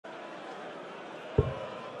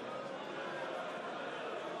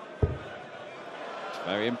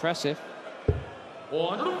Very impressive.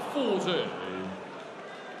 140.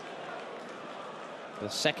 The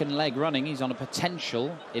second leg running, he's on a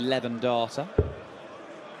potential 11-darter.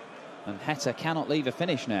 And Heta cannot leave a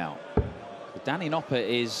finish now. But Danny Noppert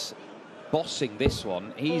is bossing this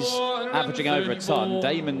one. He's averaging over a ton.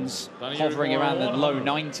 Damon's hovering around the low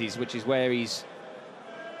 90s, which is where he's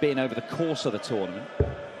been over the course of the tournament.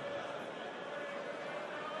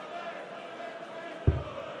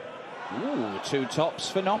 Ooh, 2 tops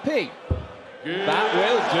for Noppy. That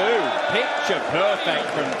will do. Picture perfect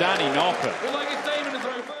from Danny Noppert.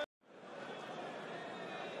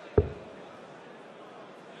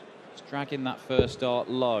 He's dragging that first dart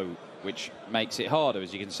low, which makes it harder,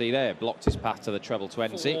 as you can see there. Blocked his path to the treble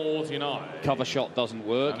 20. 49. Cover shot doesn't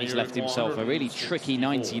work. He's left himself a really tricky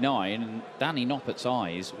 99, and Danny Noppert's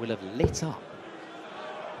eyes will have lit up.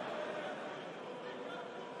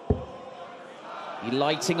 He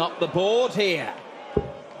lighting up the board here.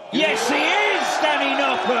 Yes, he is, Danny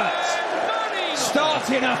Noppert!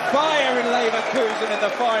 Starting a fire in Leverkusen in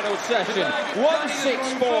the final session.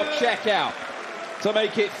 1-6-4 checkout to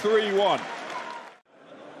make it 3-1.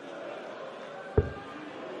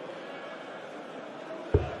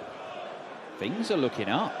 Things are looking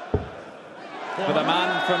up for the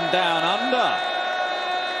man from down under.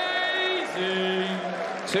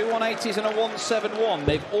 2 180s and a 171.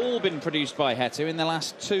 They've all been produced by Heta in the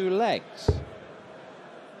last 2 legs.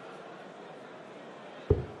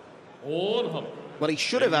 Well, he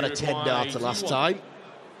should have had a 10-darter last time.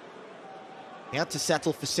 He had to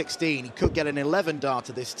settle for 16. He could get an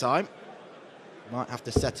 11-darter this time. Might have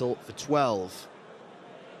to settle for 12.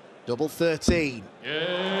 Double 13.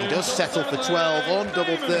 He does settle for 12 on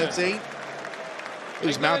double 13.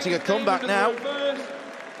 He's mounting a comeback now.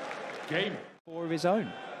 Game. 4 of his own.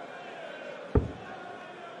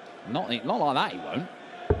 Not like that, he won't.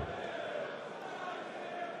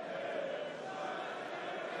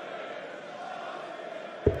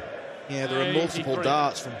 Yeah, there are multiple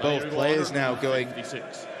darts from both players now going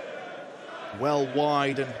well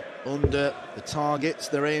wide and under the targets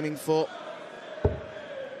they're aiming for.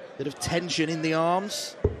 Bit of tension in the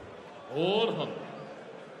arms. 100.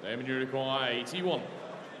 Damon, you require 81.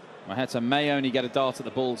 Heta may only get a dart at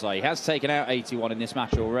the bullseye. He has taken out 81 in this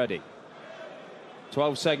match already.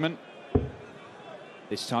 12 segment.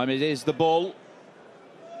 This time it is the bull.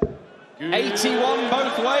 81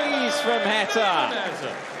 both ways from Heta.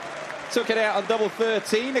 Took it out on double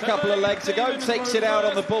 13 a couple of legs ago. Takes it out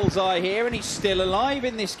on the bullseye here, and he's still alive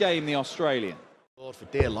in this game, the Australian. For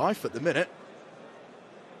dear life at the minute.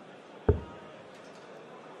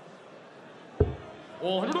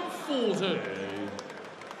 140.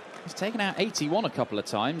 He's taken out 81 a couple of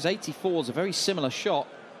times. 84 is a very similar shot.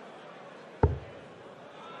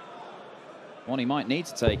 One he might need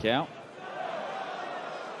to take out.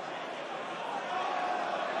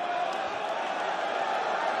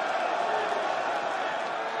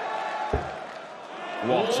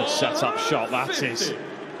 What a set-up shot that is.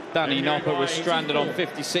 Danny Noppert was stranded on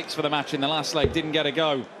 56 for the match in the last leg. Didn't get a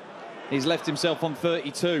go. He's left himself on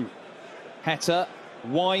 32. Heta,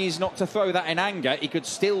 wise not to throw that in anger. He could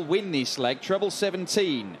still win this leg. Treble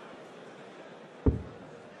 17.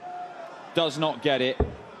 Does not get it.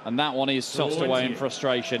 And that one is tossed away in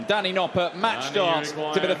frustration. Danny Noppert, match darts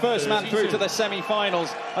to be the first man through to the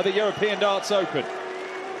semi-finals of the European Darts Open.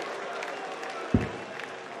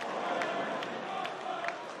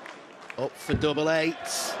 Up for double 8.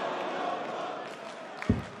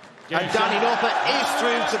 And Danny Noppert is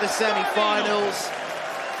through to the semi-finals.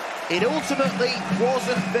 It ultimately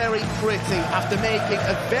wasn't very pretty after making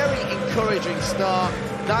a very encouraging start.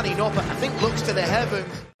 Danny Noppert, I think, looks to the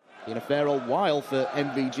heavens. Been a fair old while for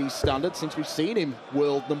MVG standards since we've seen him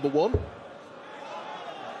world #1.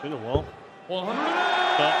 Been a while. 100.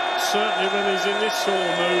 But certainly when he's in this sort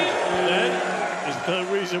of mood, there's no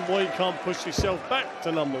reason why he can't push himself back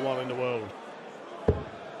to #1 in the world.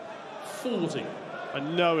 40. I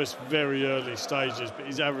know it's very early stages, but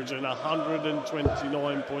he's averaging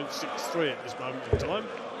 129.63 at this moment in time.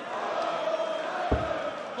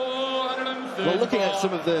 Well, looking at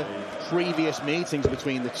some of the previous meetings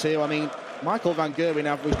between the two, I mean, Michael van Gerwen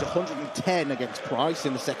averaged 110 against Price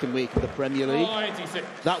in the second week of the Premier League. 96.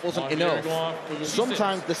 That wasn't enough.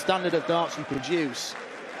 Sometimes the standard of darts you produce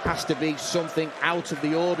has to be something out of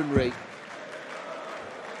the ordinary.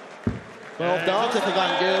 12 darter for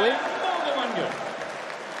Van Gerwen.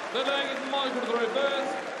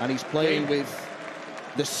 And he's playing with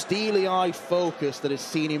the steely-eyed focus that has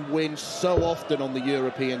seen him win so often on the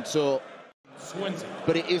European Tour. 20.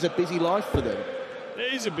 But it is a busy life for them.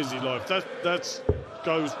 It is a busy life. That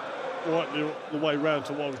goes right the way round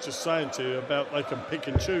to what I was just saying to you about they can pick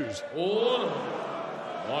and choose.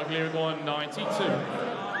 Likely required 92.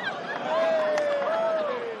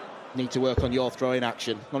 Need to work on your throwing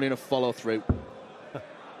action, not enough follow through.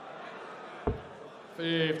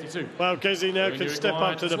 52. Well, Gezi now can step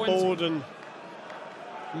up to the 20. board and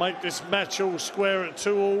make this match all square at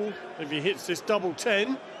 2-all. If he hits this double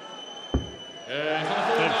 10,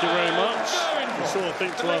 thank you very much. We sort of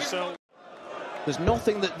think to ourselves, there's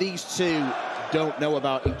nothing that these two don't know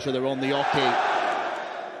about each other on the hockey.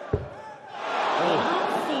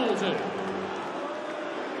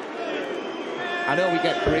 I know we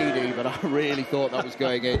get greedy, but I really thought that was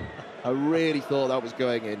going in. I really thought that was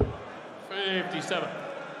going in. 57.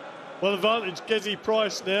 well, advantage Gezi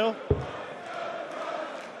Price now.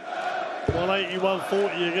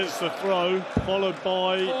 180-140 against the throw, followed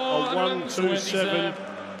by a 127.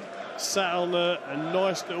 Sat on a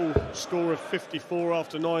nice little score of 54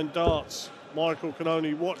 after 9 darts. Michael can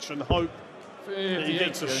only watch and hope that he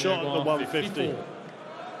gets a shot at the 150.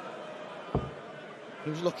 He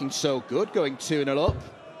was looking so good, going 2-0 up.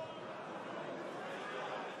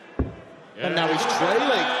 And now he's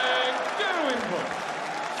trailing.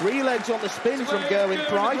 3 legs on the spin from Gerwyn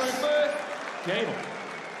Price.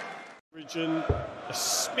 Region a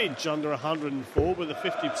smidge under 104 with a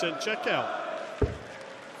 50% checkout.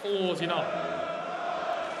 49.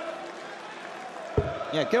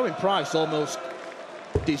 Yeah, Gerwyn Price almost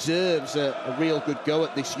deserves a real good go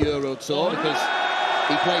at this Euro Tour because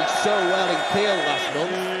he played so well in Kiel last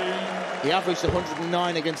month. He averaged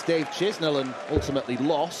 109 against Dave Chisnell and ultimately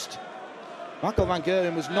lost. Michael van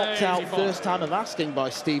Gerwen was knocked out first time of asking by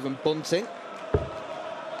Stephen Bunting.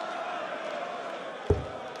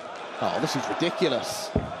 Oh, this is ridiculous.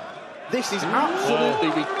 This is absolutely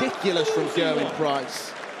ridiculous from Gerwyn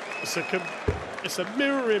Price. It's a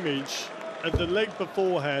mirror image of the leg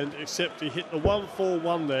beforehand, except he hit the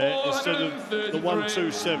 141 there instead of the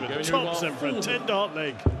 127. Thompson for a 10-dart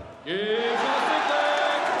leg. It's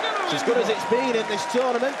as good as it's been in this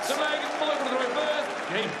tournament.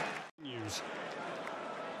 News.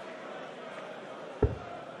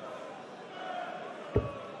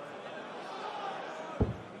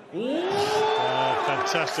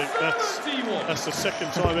 Fantastic. That's the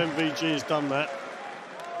second time MVG has done that.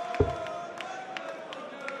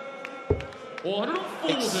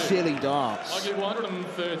 It's silly darts. I give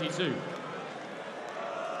 132.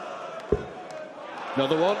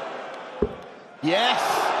 Another one. Yes!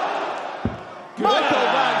 Michael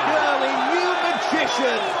van Gerwen, new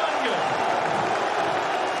magician!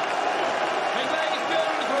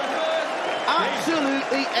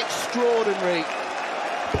 Absolutely extraordinary.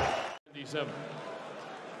 77.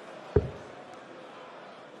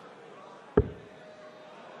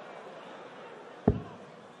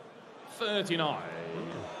 $39.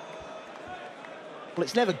 Well,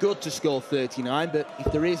 it's never good to score 39, but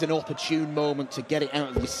if there is an opportune moment to get it out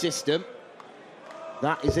of your system,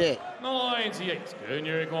 that is it. 98. Can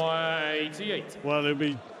you require 88? Well, they'll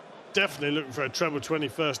be definitely looking for a treble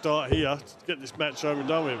 21st dart here to get this match over and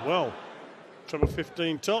done with. Well, treble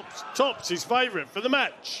 15 tops. Tops his favourite for the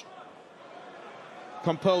match.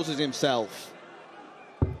 Composes himself.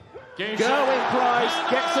 Gerwyn Price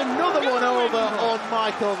gets another one over on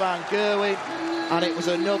Michael van Gerwen, and it was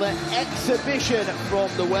another exhibition from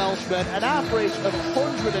the Welshman. An average of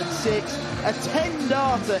 106, a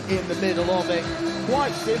 10-darter in the middle of it.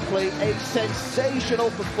 Quite simply, a sensational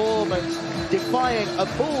performance, defying a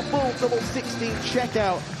bull double 16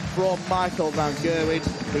 checkout from Michael van Gerwen,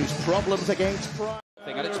 whose problems against Price. I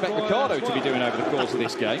think I'd expect Ricardo to be doing over the course of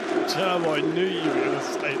this game. Tom, I knew you were going to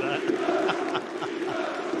say that.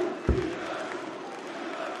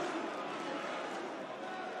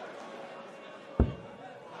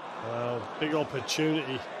 Well, big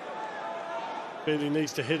opportunity. Billy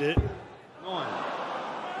needs to hit it. The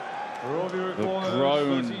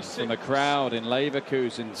groan from the crowd in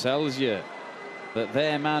Leverkusen tells you that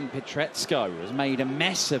their man Pietreczko has made a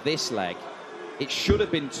mess of this leg. It should have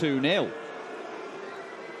been 2-0.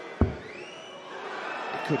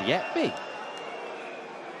 It could yet be.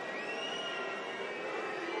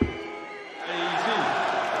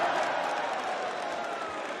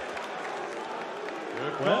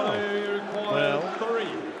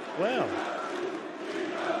 Well.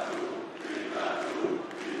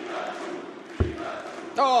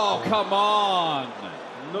 Oh, come on.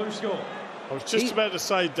 No score. I was just about to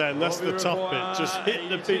say, Dan, that's the tough bit. Just hit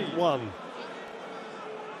the big one.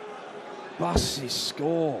 Busts his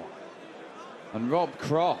score. And Rob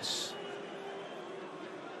Cross.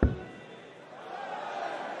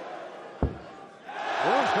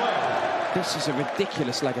 This is a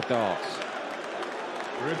ridiculous leg of darts.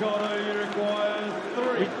 Ricardo, you require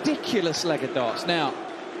 3. Ridiculous leg of darts. Now,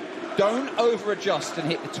 don't over-adjust and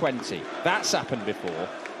hit the 20. That's happened before.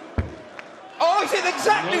 Oh, he's in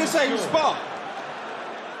exactly the same spot.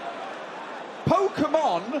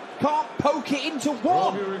 Pokemon can't poke it into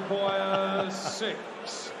one. You require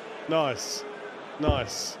 6. Nice.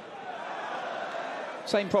 Nice.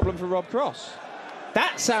 Same problem for Rob Cross.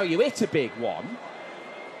 That's how you hit a big one.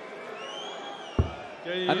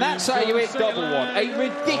 And that's how you hit double one. A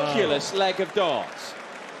ridiculous leg of darts.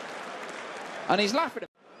 And he's laughing at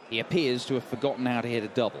me. He appears to have forgotten how to hit a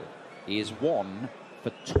double. He is 1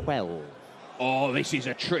 for 12. Oh, this is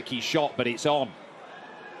a tricky shot, but it's on.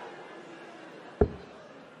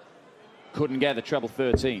 Couldn't get the treble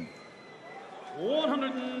 13.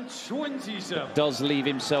 127. Does leave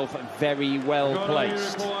himself very well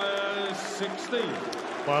placed. Requires 16.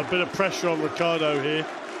 Well, a bit of pressure on Ricardo here.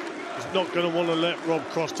 He's not going to want to let Rob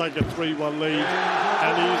Cross take a 3-1 lead.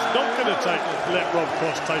 And he's not going to let Rob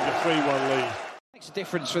Cross take a 3-1 lead. Makes a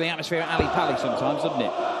difference for the atmosphere at Ali Pali sometimes, doesn't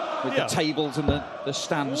it? With the tables and the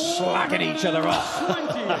stands slagging each other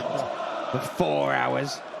off for 4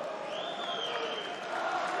 hours.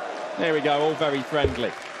 There we go, all very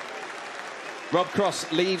friendly. Rob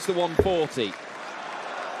Cross leaves the 140.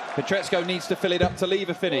 Pietreczko needs to fill it up to leave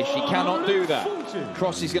a finish. He cannot do that.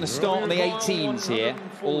 Cross is going to start on the 18s here.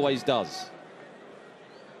 Always does.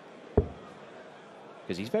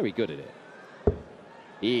 Because he's very good at it.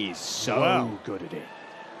 He's so good at it.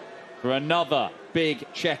 For another big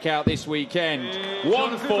checkout this weekend.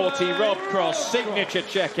 140 Rob Cross, signature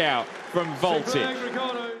checkout from Voltage.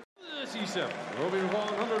 37. Robin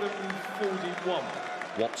 141.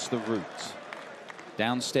 What's the route?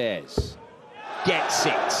 Downstairs. Gets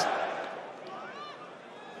it.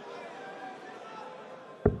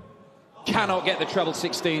 Cannot get the treble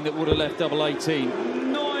 16 that would have left double 18.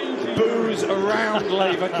 Boos around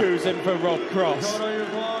Leverkusen for Rob Cross.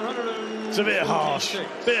 It's a bit harsh.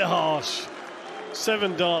 Bit harsh.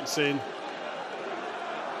 7 darts in.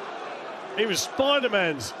 He was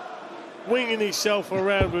Spider-Man's winging himself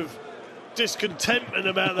around with discontentment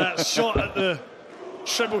about that shot at the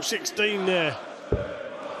treble 16 there.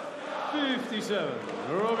 57.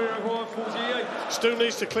 Robbie required 48. Still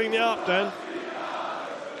needs to clean it up, Dan.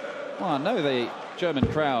 Well, I know the German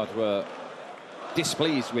crowd were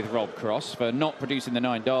displeased with Rob Cross for not producing the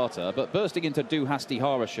 9-darter, but bursting into Du hast die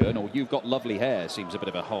Haare schön, or you've got lovely hair, seems a bit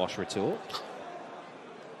of a harsh retort.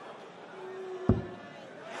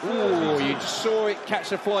 Oh, you saw it catch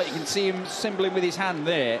the flight. You can see him symboling with his hand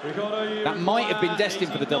there. That might have been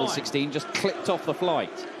destined for the double 16, just clipped off the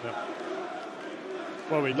flight. Yeah.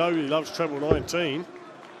 Well, we know he loves treble 19,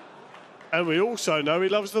 and we also know he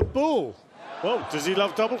loves the bull. Well, does he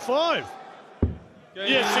love double 5?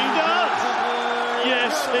 Yes, he does.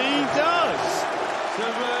 Yes, he does.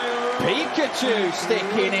 Pikachu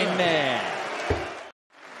sticking in there.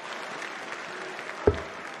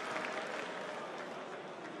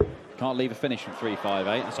 Can't leave a finish from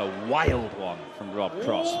 3-5-8. That's a wild one from Rob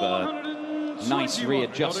Cross, but a nice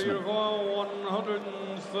readjustment.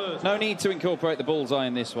 No need to incorporate the bullseye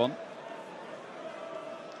in this one.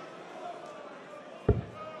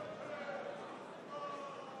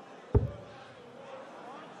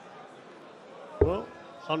 Well,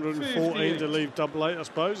 114 to leave double 8, I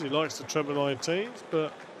suppose. He likes the treble 19s,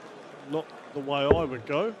 but not the way I would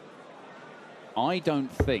go. I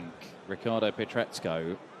don't think Ricardo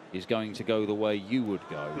Pietreczko is going to go the way you would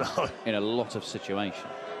go in a lot of situations.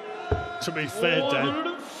 To be fair,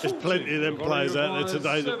 Dan, there's plenty of them players out there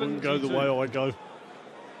today that wouldn't go the way I go.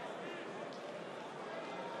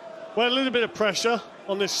 Well, a little bit of pressure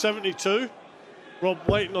on this 72. Rob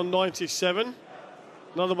waiting on 97.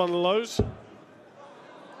 Another one of those.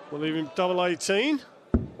 We'll leave him double 18.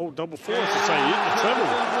 Oh, double 4, I should say. He hit the treble.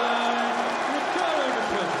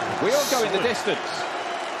 We all go in the distance.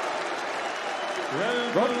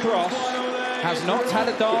 Rob Cross has not had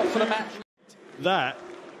a dart for the match. That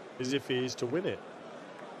is if he is to win it.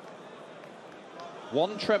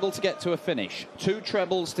 1 treble to get to a finish, 2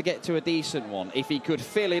 trebles to get to a decent one. If he could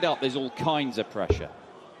fill it up, there's all kinds of pressure.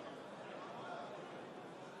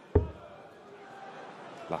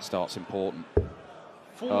 Last dart's important.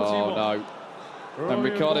 41. Oh, no. And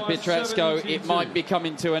Ricardo Pietreczko, it might be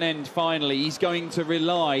coming to an end finally. He's going to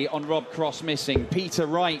rely on Rob Cross missing. Peter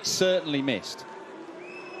Wright certainly missed.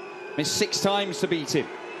 Missed 6 times to beat him.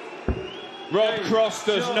 Rob Cross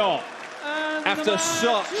does not. After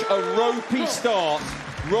such a ropey start,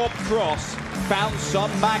 Rob Cross found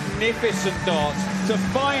some magnificent darts to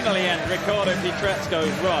finally end Ricardo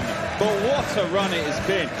Pietreczko's run. But what a run it has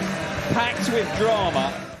been. Packed with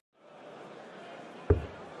drama.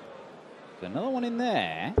 Another one in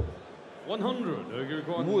there.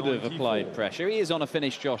 100. Would have applied pressure. He is on a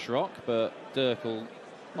finish, Josh Rock, but Dirk will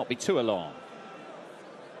not be too alarmed.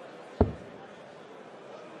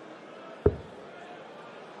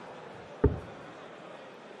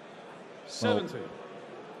 Well,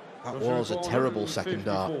 that was a terrible second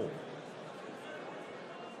dart.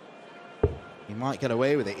 He might get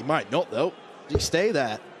away with it. He might not, though. Did he stay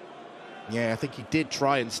there? Yeah, I think he did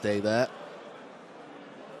try and stay there.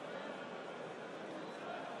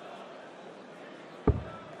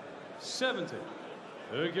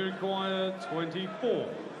 Required 24.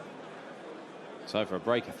 So for a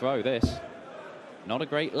breaker throw, this. Not a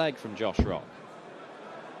great leg from Josh Rock.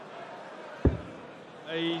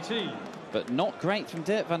 18. But not great from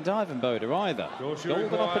Dirk van Dijvenbode either.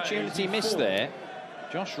 Golden opportunity missed there.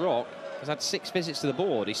 Josh Rock has had 6 visits to the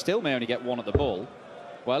board. He still may only get 1 at the bull.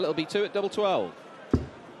 Well, it'll be 2 at double 12.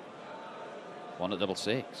 1 at double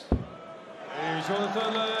 6.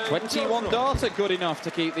 21 darts are good enough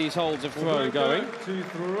to keep these holds of throw going.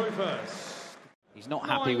 He's not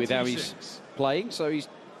happy with how he's playing, so he's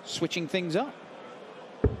switching things up.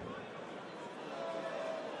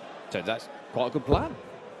 So that's quite a good plan.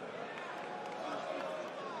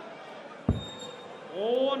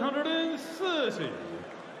 130.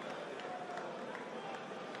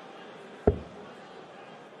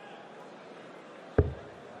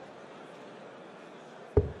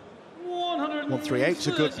 .138's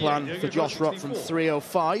a good plan for Josh Rock from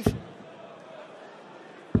 305.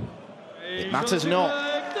 It matters not.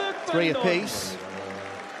 3 apiece.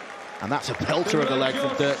 And that's a pelter of a leg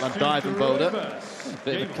from Dirk van Dijvenbode. A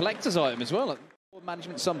bit of a collector's item as well.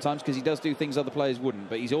 Management sometimes, because he does do things other players wouldn't,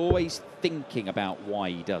 but he's always thinking about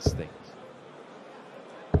why he does things.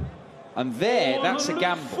 And there, that's a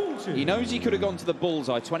gamble. He knows he could have gone to the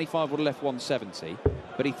bullseye. 25 would have left 170,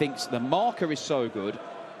 but he thinks the marker is so good.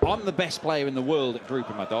 I'm the best player in the world at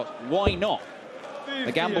grouping my darts. Why not?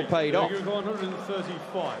 The gamble paid off.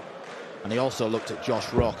 135. And he also looked at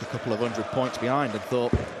Josh Rock a couple of 100 points behind and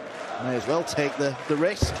thought, may as well take the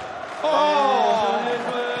risk. Oh!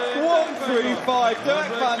 135, Dirk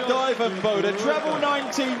van Dijvenbode, treble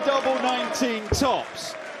 19, double 19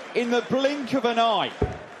 tops in the blink of an eye.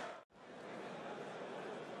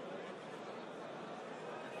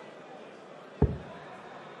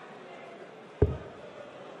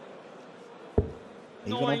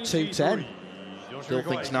 Even on 210, still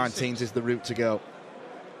thinks 19s is the route to go.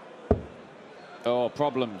 Oh,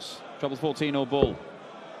 problems. Treble 14 or bull.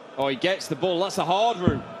 Oh, he gets the bull. That's a hard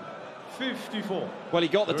route. 54. Well, he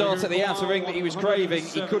got the dart at the outer ring that he was craving.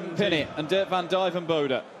 He couldn't pin it. And Dirk van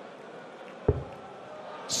Dijvenbode.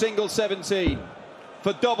 Single 17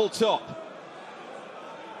 for double top.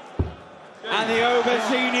 And the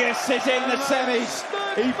Auberginius is in the semis.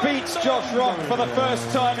 He beats Josh Rock for the first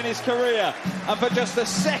time in his career. And for just the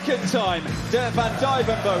second time, Dirk van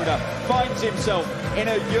Dijvenbode finds himself in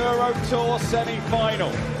a Euro Tour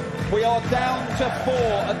semi-final. We are down to 4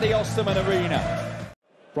 at the Osterman Arena.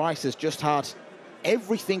 Price has just had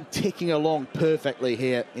everything ticking along perfectly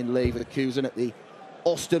here in Leverkusen at the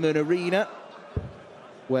Osterman Arena,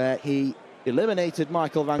 where he eliminated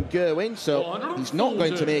Michael van Gerwen, so he's not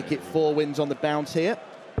going to make it 4 wins on the bounce here.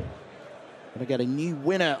 Going to get a new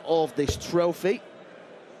winner of this trophy.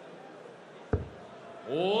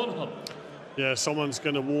 100. Yeah, someone's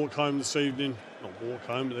going to walk home this evening. Not walk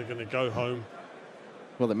home, but they're going to go home.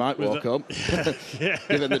 Well, they might walk home, yeah.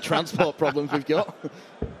 given the transport problems we've got.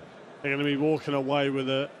 They're going to be walking away with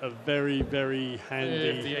a very, very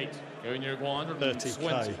handy 58. Going your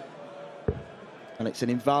 30k. And it's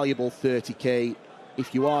an invaluable 30k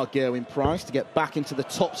if you are Gerwyn Price to get back into the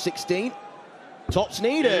top 16. Tops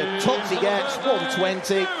needed. Tops he gets,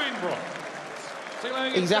 120.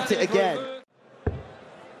 He's at it again.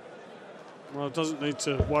 Well, doesn't need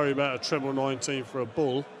to worry about a treble 19 for a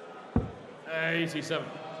bull. 87.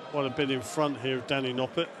 What a bit in front here of Danny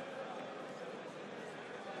Noppert.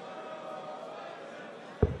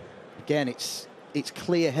 Again, it's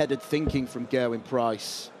clear-headed thinking from Gerwyn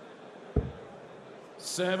Price.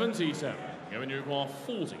 77. Going to require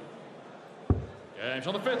 40. Games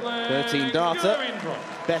on the 5th leg. 13 darter.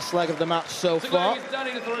 Best leg of the match so far.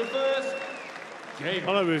 Danny to throw first. I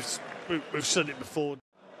know we've said it before.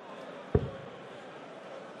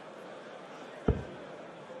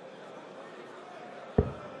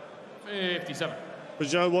 57.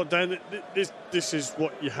 But you know what, Dan? This is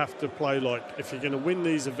what you have to play like. If you're going to win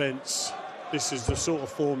these events, this is the sort of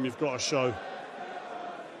form you've got to show.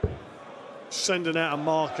 Sending out a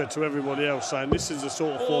marker to everybody else saying, this is the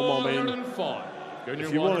sort of form I'm in.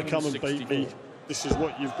 If you want to come and beat me, this is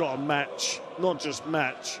what you've got to match. Not just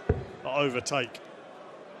match, but overtake.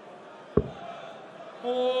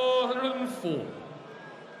 404.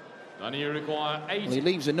 And you require 80. Well, he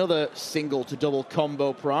leaves another single to double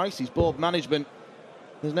combo price. His board management,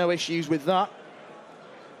 there's no issues with that.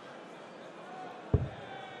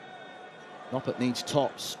 Noppert needs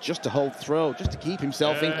tops just to hold throw, just to keep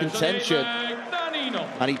himself in contention.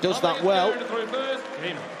 And he does that well.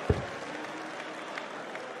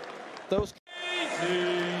 Those...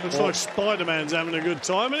 Looks like Spider-Man's having a good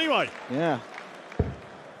time anyway. Yeah.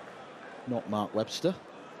 Not Mark Webster.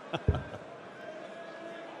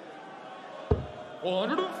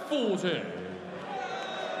 140.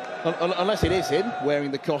 Unless it is him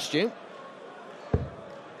wearing the costume.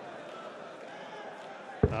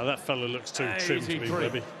 No, that fella looks too trim to be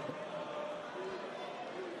Webby.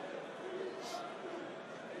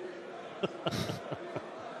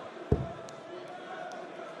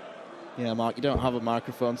 Yeah, Mark, you don't have a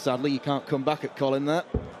microphone. Sadly, you can't come back at Colin there.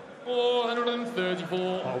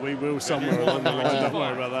 434. Oh, we will somewhere along the line. Don't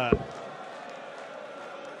worry about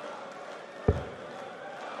that.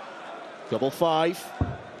 Double five.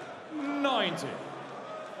 90.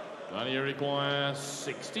 And you require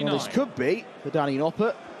 69. Well, this could be for Danny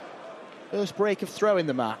Noppert. First break of throw in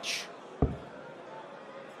the match.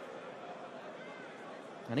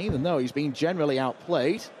 And even though he's been generally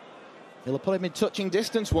outplayed, he'll put him in touching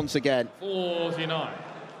distance once again. 49.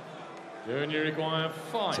 And you require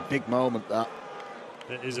 5. It's a big moment, that.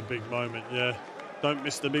 It is a big moment, yeah. Don't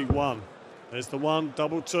miss the big one. There's the one,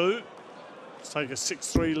 double two. Let's take a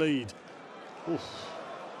 6-3 lead. Oof.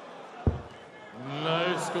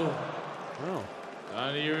 No score. Oh.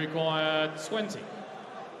 And you require 20.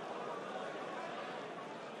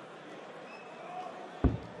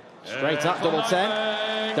 Straight at double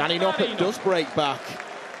 10. Danny Noppert does break back.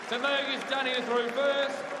 Tenberg is Danny to throw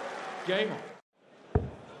first. Game on.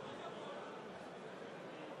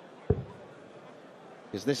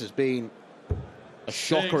 Because this has been a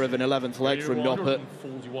shocker of an 11th leg from Noppert.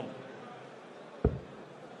 41.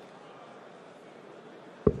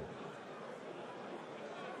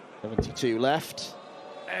 .72 left.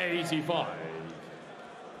 85.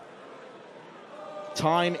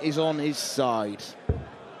 Time is on his side.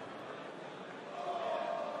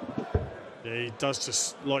 Yeah, he does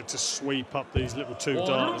just like to sweep up these little two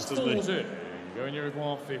darters, doesn't he? Going to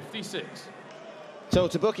require 56. So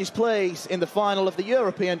to book his place in the final of the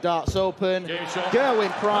European Darts Open,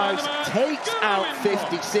 Gerwyn Price takes out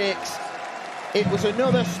 56. It was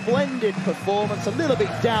another splendid performance, a little bit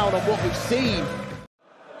down on what we've seen.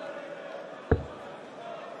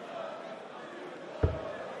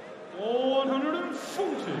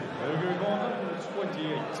 Over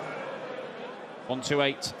 128.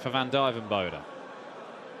 128 for Van Duijvenbode.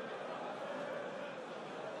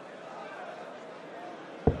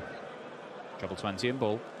 Treble 20 in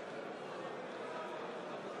ball.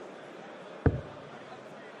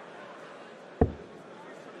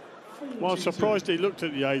 Well, I'm surprised he looked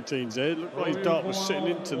at the 18s there. It looked like his dart was sitting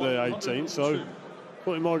into the 18, so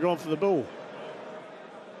thought he might have gone for the ball.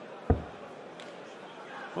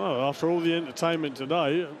 Well, after all the entertainment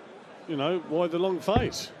today, you know, why the long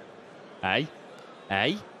face? Hey?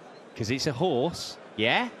 Hey? Because it's a horse.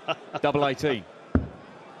 Yeah? Double 18.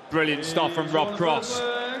 Brilliant stuff from Rob Cross.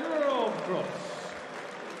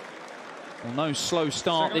 Well, no slow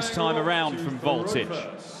start this time around from Voltage.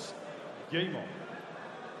 Game on.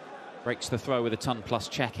 Breaks the throw with a ton plus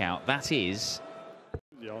checkout. That is...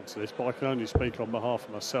 The answer to this, but I can only speak on behalf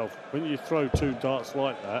of myself. When you throw two darts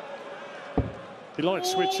like that, he likes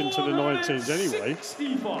switching to the 19s anyway.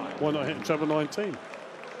 Why not hit treble 19?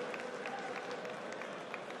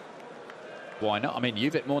 Why not? I mean,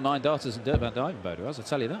 you've hit more 9 darters than Dirk Van Duijvenbode, as I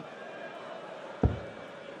tell you that.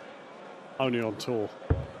 Only on tour.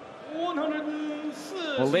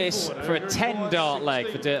 Well, this for a 10-dart leg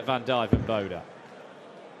for Dirk Van Duijvenbode.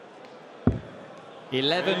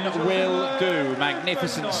 11 will do.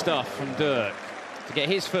 Magnificent stuff from Dirk to get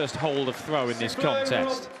his first hold of throw in this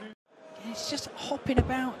contest. He's just hopping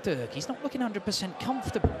about, Dirk. He's not looking 100%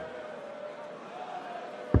 comfortable.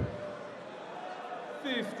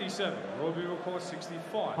 57. Robbie requires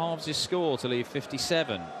 65. Halves his score to leave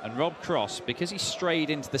 57. And Rob Cross, because he strayed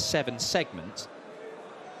into the 7 segment,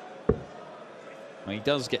 well, he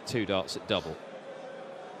does get 2 darts at double.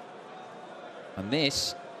 And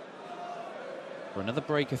this for another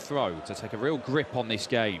breaker throw to take a real grip on this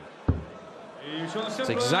game. That's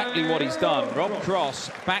exactly what he's done. Rob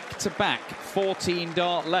Cross, back-to-back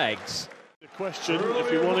 14-dart legs. The question,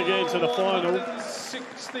 if you want to get into the final,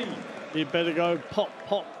 you better go pop,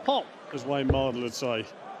 pop, pop, as Wayne Mardle would say.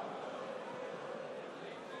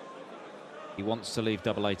 He wants to leave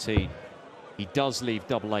double 18. He does leave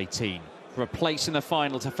double 18 for a place in the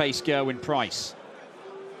final to face Gerwyn Price.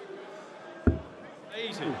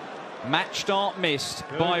 Match start missed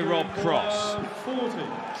by Rob Cross.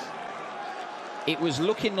 It was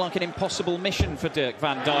looking like an impossible mission for Dirk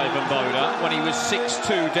van Dijvenbode when he was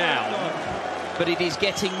 6-2 down, but it is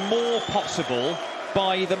getting more possible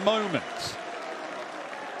by the moment.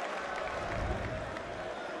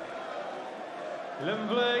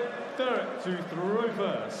 11th leg, Dirk to throw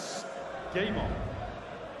first. Game on.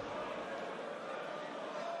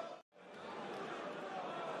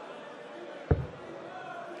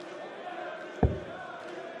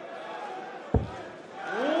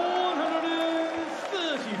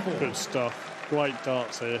 Good stuff. Great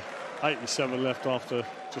darts here. 87 left after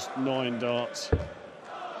just 9 darts.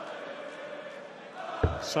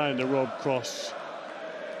 Saying to Rob Cross,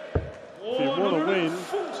 if you want to win,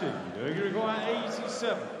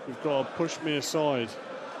 you've got to push me aside.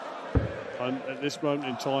 And at this moment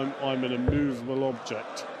in time, I'm an immovable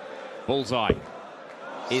object. Bullseye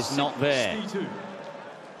is not there. 62.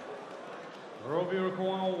 Rob, you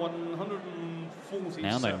require 147.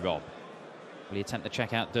 Now then, Rob. Will he attempt the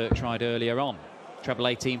check-out Dirk tried earlier on? Treble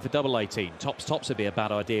 18 for double 18. Tops would be a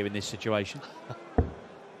bad idea in this situation.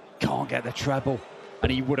 Can't get the treble. And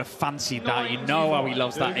he would have fancied that. You know how he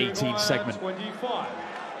loves that 18 segment. 25.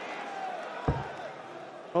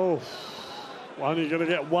 Oh, only going to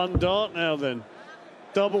get 1 dart now then.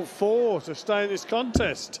 Double 4 to stay in this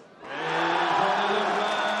contest.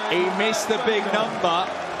 He missed the big number,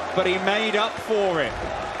 but he made up for it.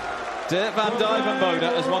 Dirk van Dijvenbode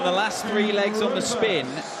has won the last 3 legs on the spin,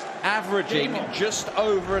 averaging just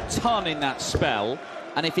over a ton in that spell.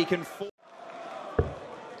 And if he can...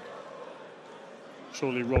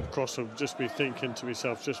 Surely Rob Cross will just be thinking to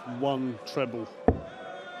himself, just 1 treble.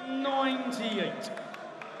 98.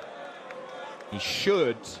 He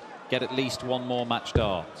should get at least 1 more match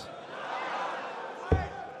dart.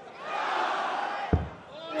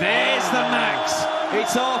 There's the max.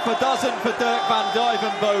 It's half a dozen for Dirk van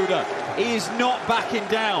Dijvenbode. He is not backing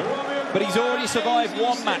down, but he's already survived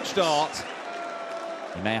 1 match dart.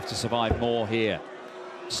 He may have to survive more here.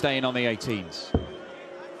 Staying on the 18s.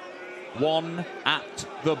 1 at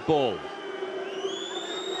the bull.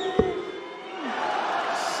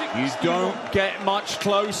 You don't get much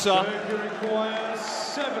closer. You require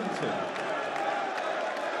 70.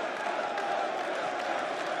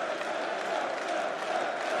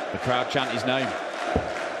 The crowd chant his name.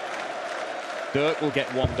 Dirk will get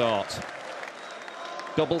 1 dart.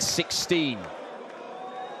 Double 16.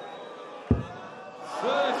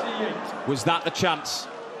 38. Was that the chance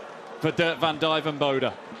for Dirk van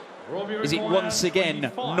Dijvenbode? Is it once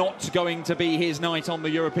again not going to be his night on the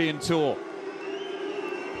European Tour?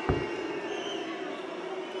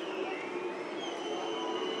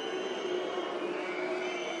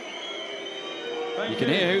 You can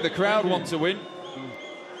hear who the crowd want to win.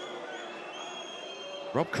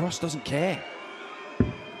 Rob Cross doesn't care.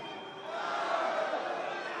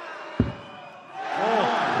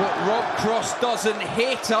 But Rob Cross doesn't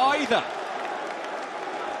hit either.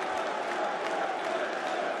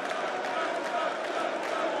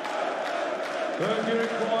 You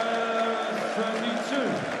require 32.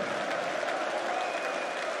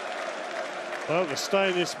 Well, to stay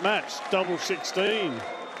in this match, double 16.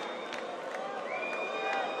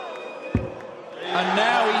 And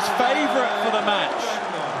now he's favourite for the match.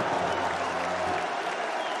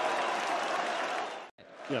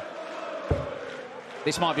 Yeah.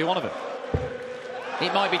 This might be one of them.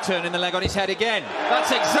 It might be turning the leg on his head again.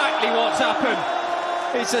 That's exactly what's happened.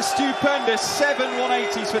 It's a stupendous 7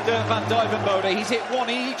 180s for Dirk van Dijvenbode. He's hit 1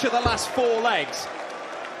 in each of the last 4 legs.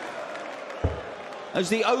 As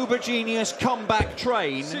the Aubergenius comeback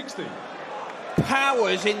train 60.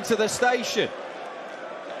 powers into the station.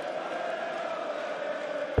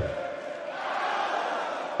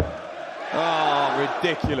 Oh,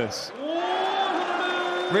 ridiculous.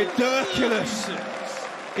 Ridiculous.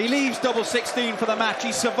 He leaves double 16 for the match.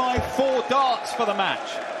 He survived 4 darts for the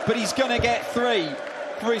match, but he's going to get 3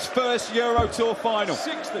 for his first Euro Tour final.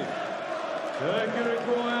 60. Dirk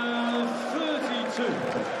requires 32.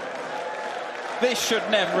 This should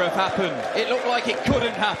never have happened. It looked like it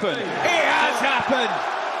couldn't happen. It has happened.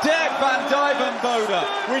 Dirk van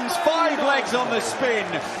Dijvenbode wins 5 legs on the spin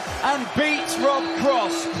and beats Rob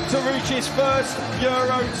Cross to reach his first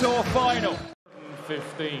Euro Tour final.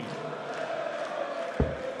 15.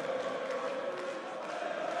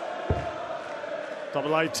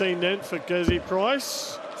 Double 18 then for Gezi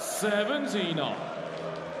Price. 79.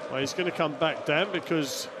 Well, he's going to come back down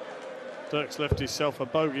because Dirk's left himself a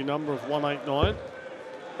bogey number of 189.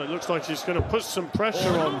 But it looks like he's going to put some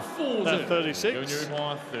pressure on that 36.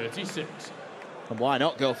 36. And why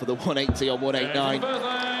not go for the 180 on 189?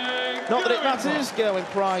 Not that it matters. Gerwin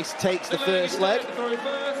Price takes the first leg.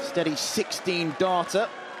 Steady 16 darter.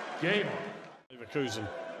 Game. Leverkusen.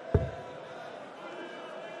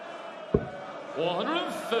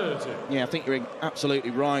 130. Yeah, I think you're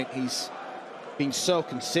absolutely right. He's been so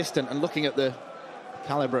consistent, and looking at the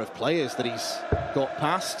calibre of players that he's got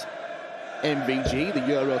past. MVG, the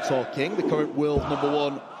Euro Tour king, the current world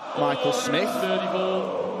 #1, Michael Smith.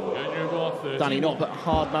 34. Danny Noppert,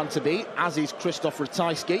 hard man to beat, as is Krzysztof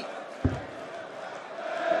Ratajski.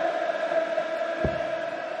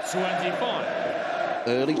 25.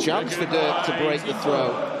 Early chance for Dirk to break the throw.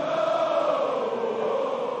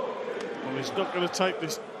 Well, he's not going to take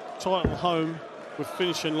this title home with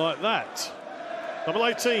finishing like that. Double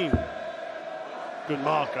 18. Good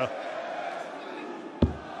marker.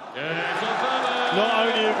 Not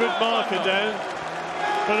only a good marker, Dan,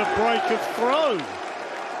 but a break of throw.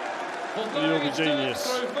 You're a genius.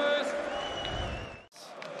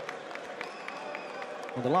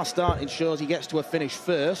 Well, the last start ensures he gets to a finish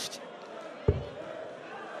first.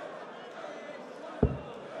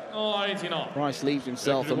 89. Price leaves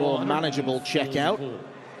himself a more manageable checkout.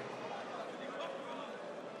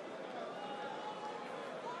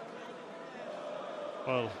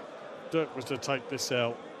 Well, Dirk was to take this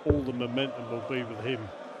out, all the momentum will be with him.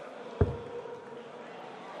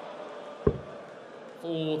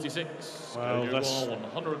 46. Well, that's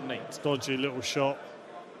 108. Dodgy little shot.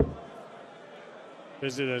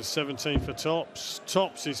 Is it a 17 for Tops?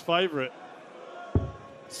 Tops his favourite.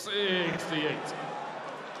 68.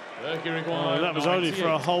 Oh, that was only for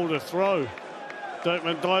a holder throw. Dirk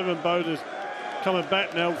van Dijvenbode coming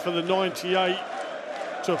back now for the 98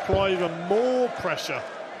 to apply even more pressure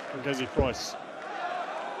on Gezi Price.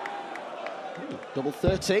 Double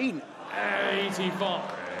 13. 85.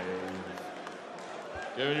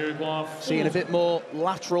 Seeing a bit more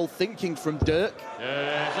lateral thinking from Dirk.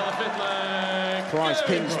 Yes, on the fifth leg. Price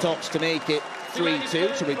pins Tops to make it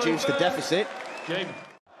 3-2 to reduce the deficit. Game.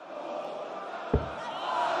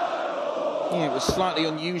 Yeah, it was slightly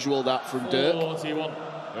unusual that from Dirk. 41.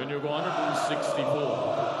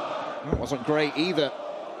 164. That wasn't great either.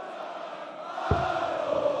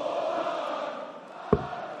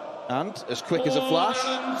 And as quick as a flash,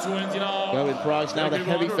 Gerwin Price now the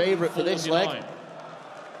heavy favourite for this leg.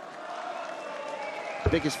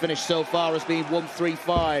 Biggest finish so far has been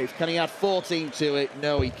 135. Can he add 14 to it?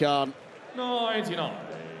 No, he can't. 99.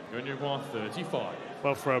 35.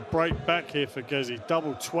 Well, for a break back here for Gezi,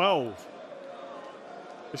 double 12.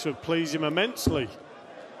 This would please him immensely.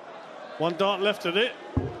 One dart left at it.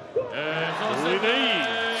 All he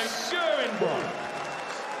needs.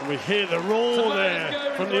 And we hear the roar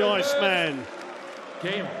there from the Iceman.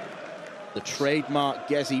 Game. The trademark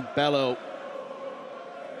Gezi bellow.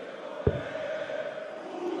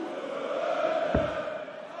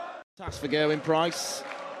 Task for Gerwin Price.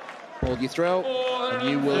 Hold your throw, and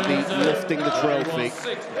you will be lifting the trophy.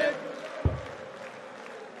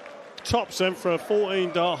 Tops then for a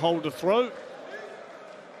 14 dart holder throw.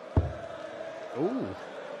 Ooh.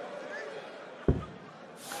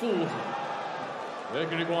 40. They're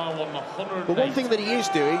going to go on 108. But one thing that he is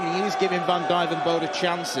doing, he is giving van Dijvenbode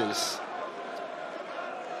chances.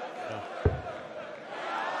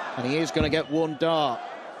 And he is going to get one dart.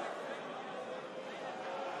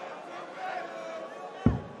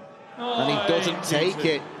 And he doesn't take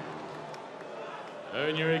it.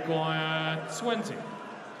 And you require 20.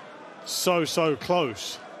 So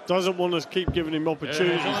close. Doesn't want to keep giving him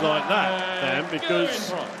opportunities like that, Dan,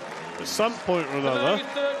 because at some point or another,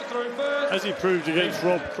 as he proved against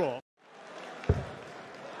Rob Croft.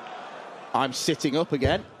 I'm sitting up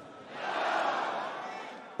again.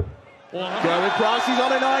 Gerwin Price is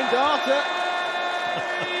on a 9-darter.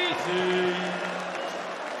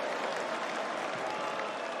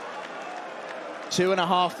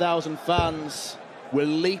 2,500 fans will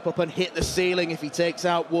leap up and hit the ceiling if he takes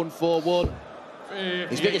out 141.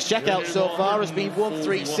 His biggest checkout so far has been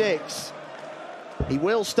 136. He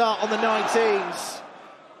will start on the 19s.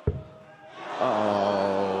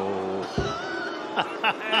 Oh.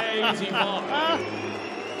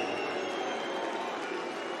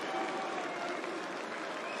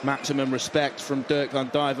 Maximum respect from Dirk van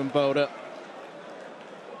Dijvenbode.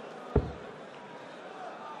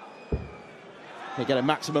 He get a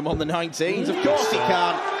maximum on the 19s. Of course he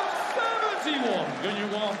can.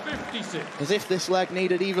 71. 56. As if this leg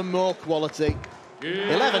needed even more quality.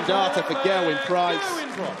 11 darter for Gerwin Price.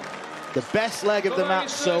 The best leg of the match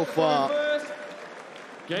so far.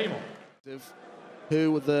 Game on.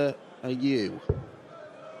 Who are you?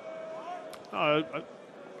 I'd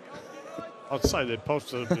say they'd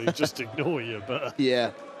possibly just ignore you, but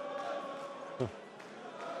yeah.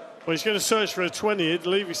 Well, he's going to search for a 20 here to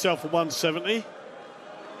leave himself a 170.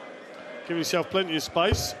 Give himself plenty of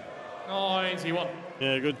space. 91.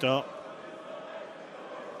 Yeah, good dart.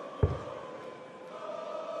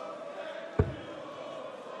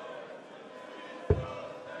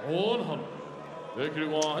 Mercury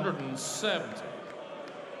 170.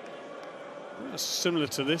 That's similar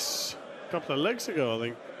to this a couple of legs ago, I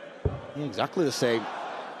think. Yeah, exactly the same.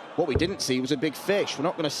 What we didn't see was a big fish. We're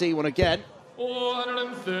not going to see one again.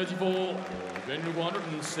 434. Mercury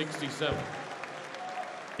 167.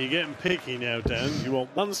 You're getting picky now, Dan. You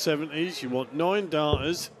want 170s, you want 9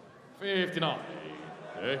 darters. 59.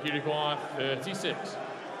 Mercury require 36.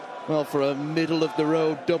 Well, for a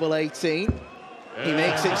middle-of-the-road double 18, he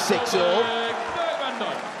makes it 6-all.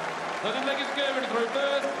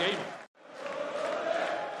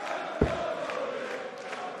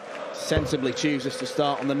 Sensibly chooses to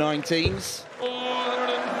start on the 19s.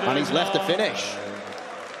 And he's left the finish.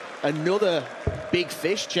 Another big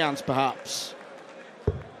fish chance, perhaps.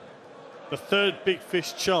 The third big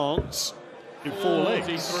fish chance in 4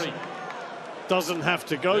 legs. Doesn't have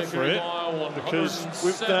to go for it, because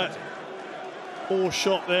with that 4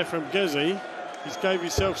 shot there from Gezi, he's gave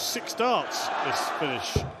himself 6 darts this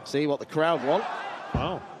finish. See what the crowd want.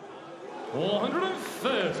 Wow.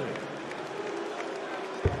 430.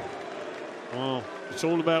 Wow. It's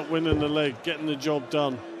all about winning the leg, getting the job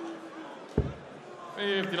done.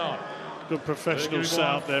 59. Good professional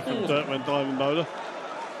setup there from Dirk van Dijvenbode.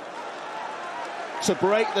 To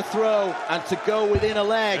break the throw and to go within a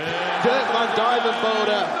leg. Dirk van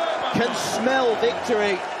Dijvenbode can smell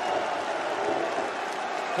victory.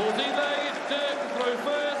 14 leg, Dirk throw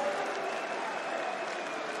first.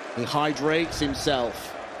 He hydrates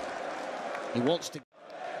himself. He wants to...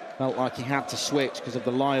 Felt like he had to switch because of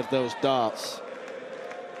the lie of those darts.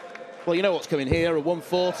 Well, you know what's coming here, a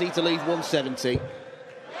 140 to leave 170.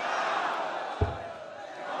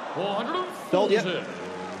 440. Told you.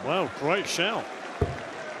 Wow, great shout.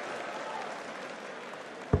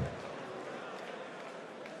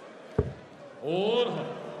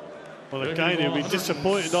 Well, again, he'll be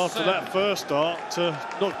disappointed after that first dart to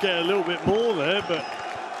not get a little bit more there, but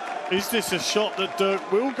is this a shot that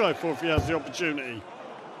Dirk will go for if he has the opportunity?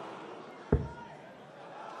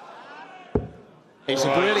 It's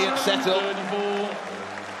a brilliant setup.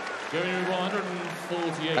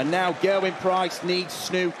 And now Gerwyn Price needs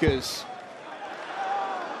snookers.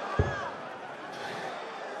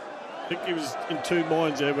 I think he was in 2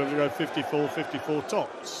 minds there whether to go 54, 54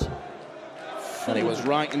 tops. And he was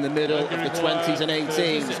right in the middle of the 20s and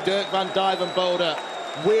 18s. Dirk van Dijvenbode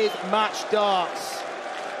with match darts.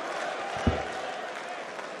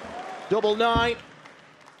 Double 9.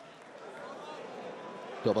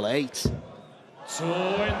 Double 8.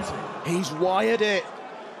 20. He's wired it.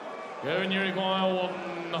 Going, you require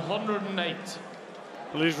 108.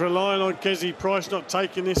 Well, he's relying on Gezi Price not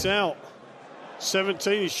taking this out.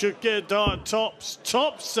 17, he should get a dart at tops.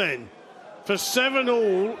 Tops then for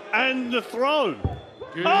 7-all and the throw.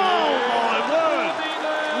 Good. Oh my word!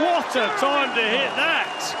 What a time to hit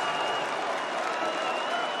that!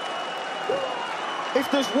 If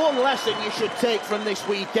there's one lesson you should take from this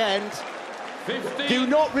weekend, 15, do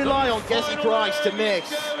not rely on Gezi Price to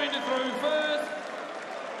miss.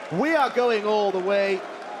 We are going all the way,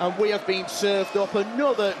 and we have been served up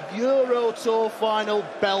another Euro Tour final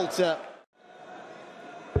belter.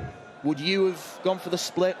 Would you have gone for the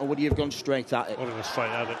split, or would you have gone straight at it? I would have gone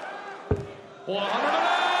straight at it. 108.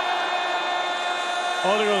 I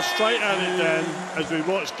would have gone straight at it then, as we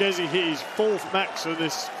watch Gezi hit his 4th max of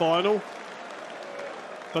this final.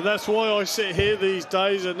 But that's why I sit here these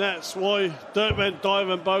days, and that's why Dirk van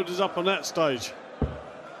Dijvenbode is up on that stage.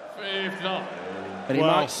 59. And he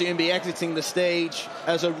might soon be exiting the stage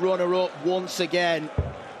as a runner-up once again.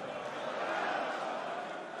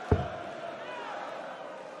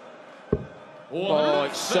 Oh,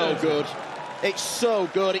 it's so good. It's so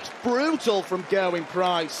good. It's brutal from Gerwyn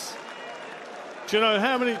Price. Do you know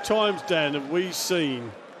how many times, Dan, have we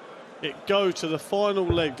seen it go to the final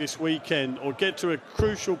leg this weekend or get to a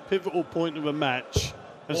crucial, pivotal point of a match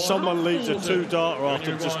and someone leaves a 2-darter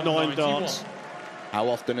after just 9 darts? How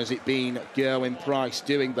often has it been Gerwyn Price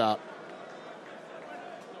doing that?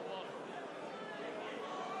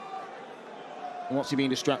 And what's he being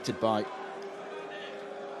distracted by?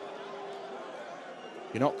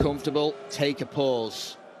 You're not comfortable, take a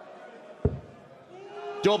pause.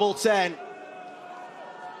 Double 10.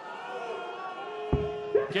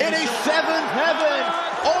 It is 7th heaven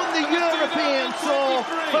on the European Tour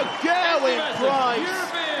for Gerwyn Price.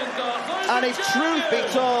 And if truth be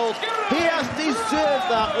told, he has deserved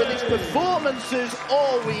that with his performances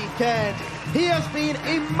all weekend. He has been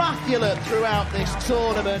immaculate throughout this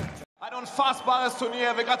tournament. Ein unfassbares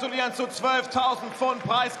Turnier. Wir gratulieren zu 12.000 Pfund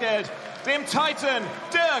Preisgeld dem Titan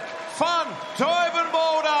Dirk van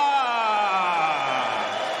Teuvenbode.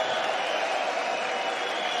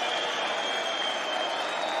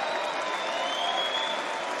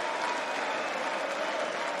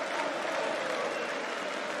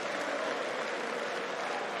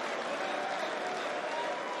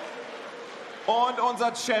 Und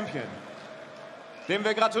unser Champion, dem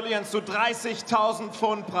wir gratulieren zu 30.000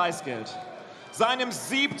 Pfund Preisgeld, seinem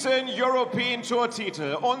 7. European Tour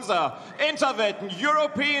Titel, unser Interwetten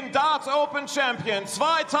European Darts Open Champion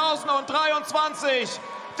 2023,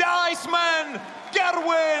 der Iceman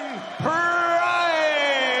Gerwin